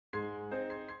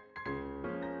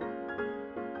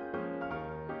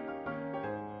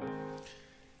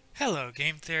Hello,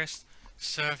 game theorists.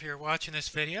 So if you're watching this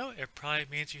video, it probably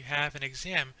means you have an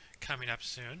exam coming up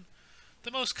soon. The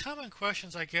most common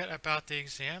questions I get about the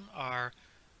exam are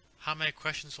how many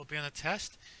questions will be on the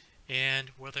test and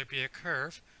will there be a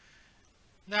curve?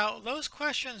 Now, those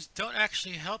questions don't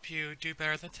actually help you do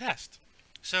better on the test.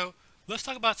 So let's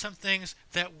talk about some things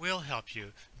that will help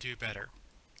you do better.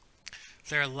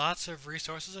 There are lots of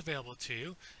resources available to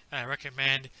you, and I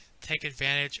recommend take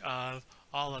advantage of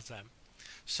all of them.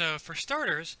 So for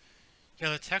starters, you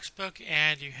have the textbook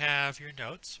and you have your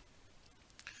notes.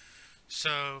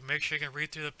 So make sure you can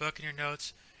read through the book and your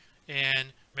notes and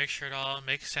make sure it all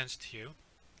makes sense to you.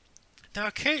 Now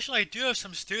occasionally I do have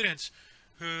some students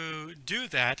who do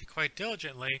that quite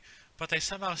diligently, but they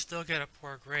somehow still get a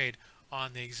poor grade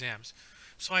on the exams.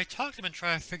 So I talk to them and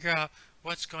try to figure out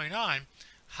what's going on,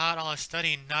 how all the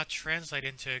studying not translate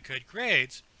into good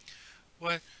grades.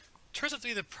 What turns out to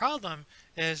be the problem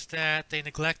is that they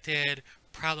neglected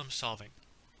problem solving.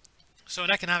 So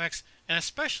in economics, and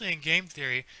especially in game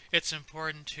theory, it's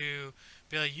important to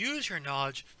be able to use your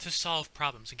knowledge to solve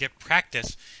problems and get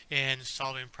practice in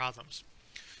solving problems.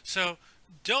 So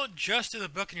don't just do the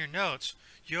book and your notes.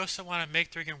 You also want to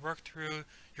make sure you can work through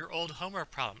your old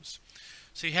homework problems.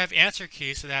 So you have answer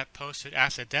keys to that posted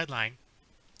after the deadline.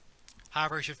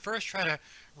 However, you should first try to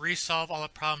resolve all the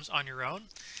problems on your own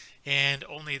and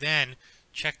only then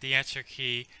check the answer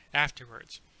key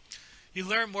afterwards. You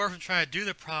learn more from trying to do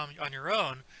the problem on your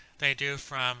own than you do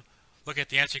from looking at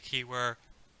the answer key where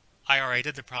I already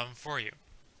did the problem for you.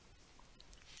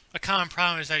 A common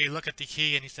problem is that you look at the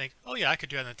key and you think, oh yeah, I could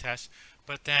do it on the test,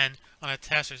 but then on a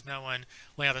test there's no one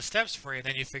laying out the steps for you, and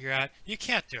then you figure out you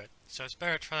can't do it. So it's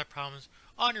better to try the problems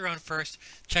on your own first,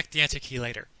 check the answer key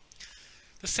later.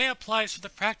 The same applies to the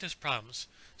practice problems.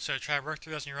 So try to work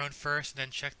through those on your own first, and then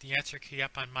check the answer key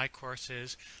up on my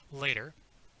courses later.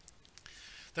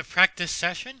 The practice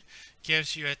session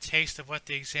gives you a taste of what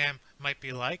the exam might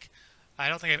be like. I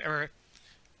don't think I've ever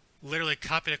literally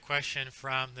copied a question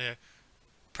from the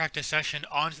practice session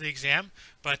onto the exam,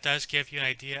 but it does give you an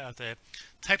idea of the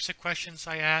types of questions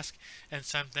I ask and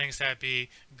some things that would be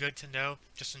good to know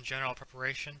just in general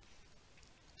preparation.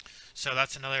 So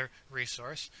that's another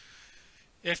resource.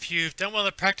 If you've done well in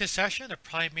the practice session, it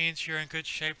probably means you're in good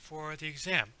shape for the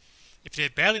exam. If you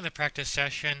did badly in the practice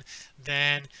session,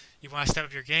 then you want to step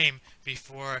up your game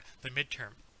before the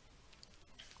midterm.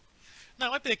 Now,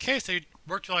 it might be the case that you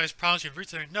worked through all these problems, you've read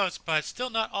through your notes, but it's still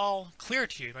not all clear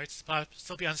to you. You might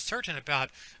still be uncertain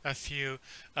about a few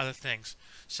other things.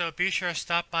 So be sure to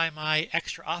stop by my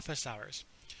extra office hours.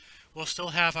 We'll still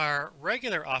have our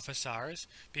regular office hours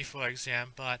before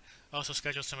exam, but also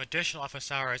schedule some additional office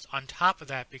hours on top of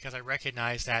that because I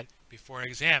recognize that before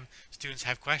exam, students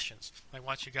have questions. I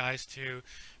want you guys to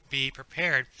be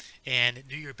prepared and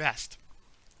do your best.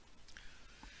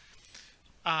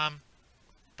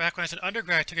 Back when I was an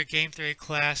undergrad, I took a game theory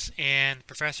class and the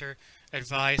professor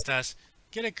advised us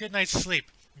get a good night's sleep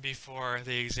before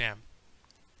the exam.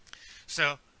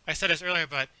 So I said this earlier,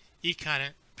 but econ,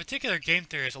 in particular game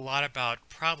theory, is a lot about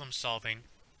problem solving.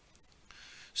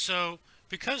 So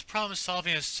because problem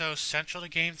solving is so central to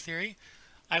game theory,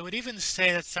 I would even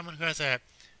say that someone who has a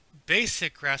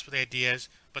basic grasp of the ideas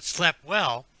but slept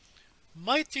well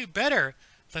might do better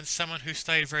than someone who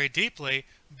studied very deeply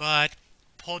but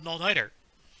pulled an all-nighter.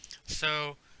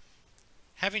 So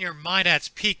having your mind at its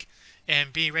peak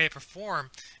and being ready to perform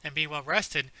and being well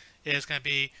rested is going to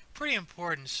be pretty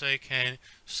important so you can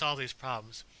solve these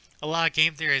problems. A lot of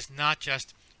game theory is not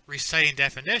just reciting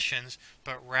definitions,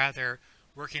 but rather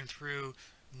working through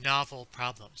novel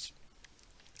problems.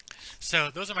 So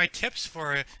those are my tips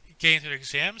for getting through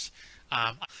exams.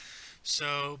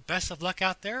 So best of luck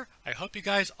out there. I hope you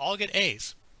guys all get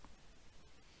A's.